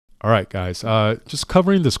All right, guys. Just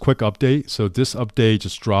covering this quick update. So this update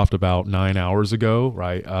just dropped about 9 hours ago,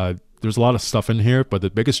 right? There's a lot of stuff in here, but the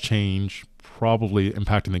biggest change probably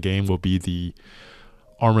impacting the game will be the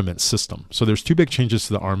armament system. So there's two big changes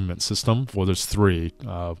to the armament system. Well, there's three.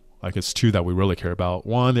 I guess two that we really care about.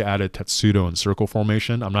 One, they added Tetsudo and circle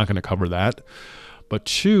formation. I'm not going to cover that. But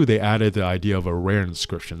two, they added the idea of a rare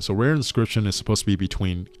inscription. So rare inscription is supposed to be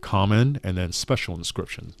between common and then special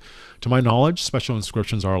inscriptions. To my knowledge, special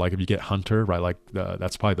inscriptions are like if you get Hunter, right? Like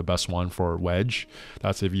that's probably the best one for Wedge.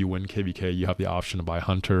 That's if you win KVK, you have the option to buy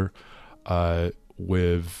Hunter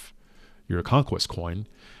with your Conquest coin.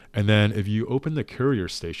 And then if you open the courier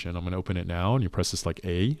station, I'm going to open it now, and you press this like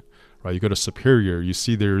A, right? You go to Superior, you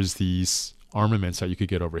see there's these armaments that you could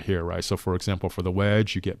get over here, right? So for example, for the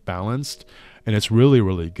Wedge, you get Balanced, and it's really,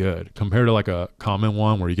 really good compared to like a common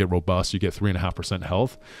one where you get Robust, you get 3.5%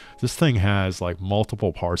 health. This thing has like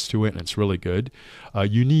multiple parts to it, and it's really good.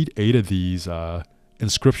 You need 8 of these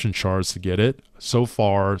inscription shards to get it. So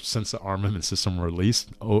far, since the armament system released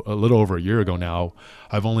a little over a year ago now,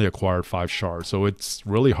 I've only acquired 5 shards. So it's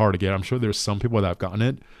really hard to get. I'm sure there's some people that have gotten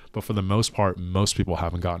it, but for the most part, most people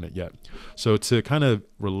haven't gotten it yet. So to kind of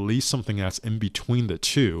release something that's in between the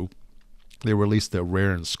two, they released the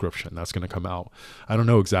rare inscription that's going to come out. I don't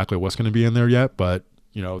know exactly what's going to be in there yet, but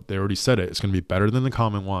you know, they already said it. It's going to be better than the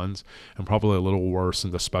common ones and probably a little worse than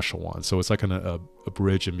the special ones. So it's like a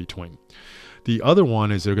bridge in between. The other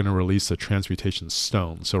one is they're going to release a transmutation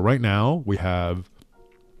stone. So right now we have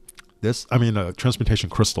this, transmutation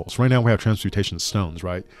crystals. Right now we have transmutation stones,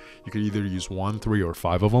 right? You could either use 1, 3, or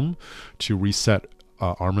 5 of them to reset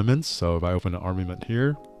armaments. So if I open an armament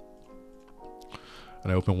here,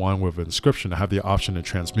 and I open one with an inscription, I have the option to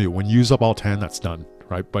transmute. When you use up all 10, that's done,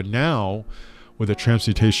 right? But now with a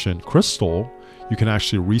transmutation crystal, you can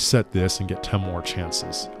actually reset this and get 10 more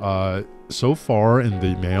chances. So far in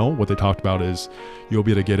the mail, what they talked about is you'll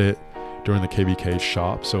be able to get it during the KVK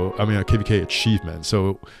shop. So, a KVK achievement.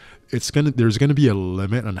 So there's gonna be a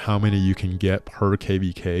limit on how many you can get per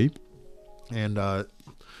KVK. And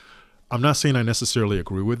I'm not saying I necessarily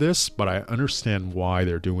agree with this, but I understand why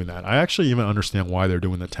they're doing that. I actually even understand why they're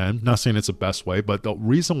doing the 10. Not saying it's the best way, but the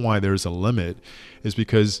reason why there's a limit is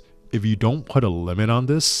because if you don't put a limit on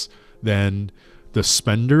this, then the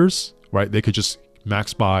spenders, right, they could just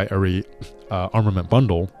max buy every armament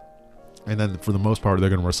bundle, and then for the most part they're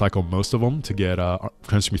going to recycle most of them to get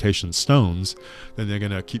transmutation stones. Then they're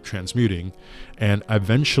going to keep transmuting, and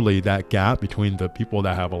eventually that gap between the people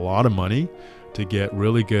that have a lot of money to get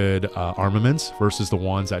really good armaments versus the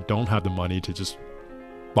ones that don't have the money to just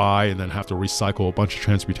buy and then have to recycle a bunch of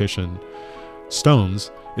transmutation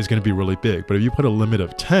stones is going to be really big. But if you put a limit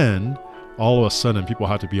of 10, all of a sudden people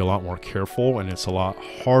have to be a lot more careful, and it's a lot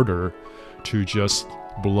harder to just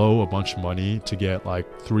blow a bunch of money to get like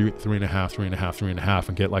 3.5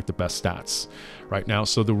 and get like the best stats right now.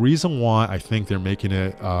 So the reason why I think they're making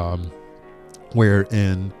it where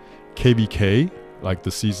in KVK, like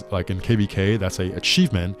the season, like in KVK, that's a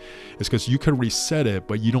achievement, is because you could reset it,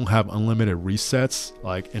 but you don't have unlimited resets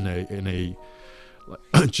like in a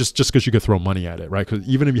just because you could throw money at it, right? Because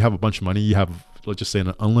even if you have a bunch of money, you have, let's just say,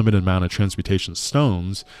 an unlimited amount of transmutation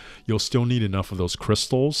stones, you'll still need enough of those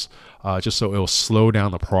crystals just so it'll slow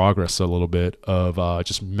down the progress a little bit of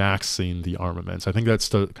just maxing the armaments. I think that's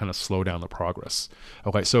to kind of slow down the progress.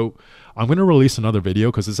 Okay, so I'm going to release another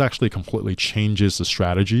video because this actually completely changes the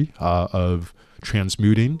strategy of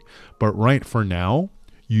transmuting. But right for now,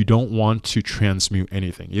 you don't want to transmute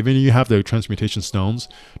anything. Even if you have the transmutation stones,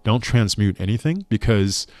 don't transmute anything,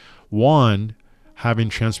 because one, having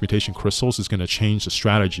transmutation crystals is going to change the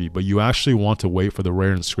strategy, but you actually want to wait for the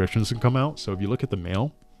rare inscriptions to come out. So if you look at the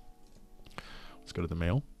mail, let's go to the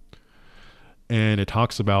mail, and it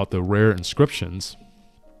talks about the rare inscriptions,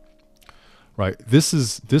 right? This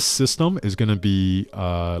system is going to be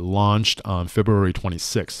launched on February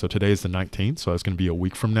 26th. So today is the 19th, so it's going to be a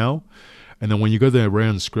week from now. And then when you go to the rare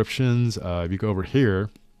inscriptions, if you go over here,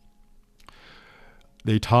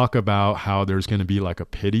 they talk about how there's going to be like a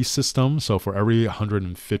pity system. So for every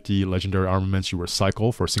 150 legendary armaments you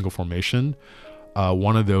recycle for a single formation,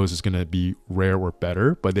 one of those is going to be rare or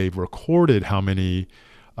better. But they've recorded how many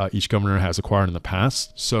each governor has acquired in the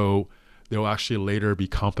past. So they'll actually later be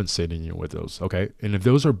compensating you with those. Okay. And if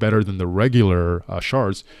those are better than the regular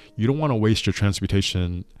shards, you don't want to waste your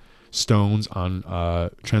transmutation stones on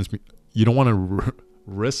you don't want to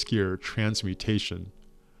risk your transmutation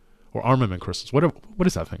or armament crystals. What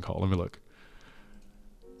is that thing called? Let me look.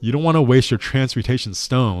 You don't want to waste your transmutation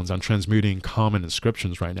stones on transmuting common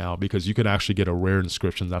inscriptions right now, because you could actually get a rare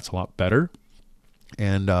inscription that's a lot better.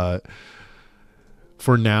 And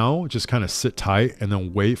for now, just kind of sit tight and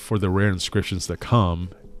then wait for the rare inscriptions to come,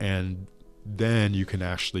 and then you can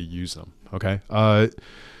actually use them. Okay.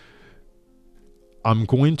 I'm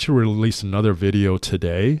going to release another video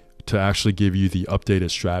today to actually give you the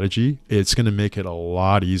updated strategy. It's going to make it a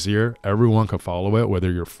lot easier. Everyone can follow it,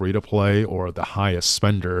 whether you're free to play or the highest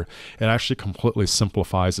spender. It actually completely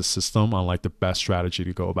simplifies the system on like the best strategy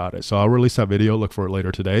to go about it. So I'll release that video, look for it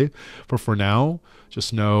later today. But for now,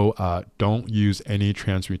 just know, don't use any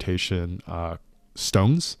transmutation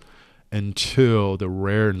stones until the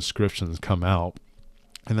rare inscriptions come out.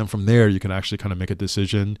 And then from there, you can actually kind of make a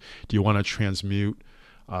decision. Do you want to transmute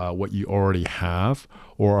what you already have,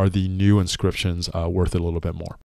 or are the new inscriptions worth it a little bit more?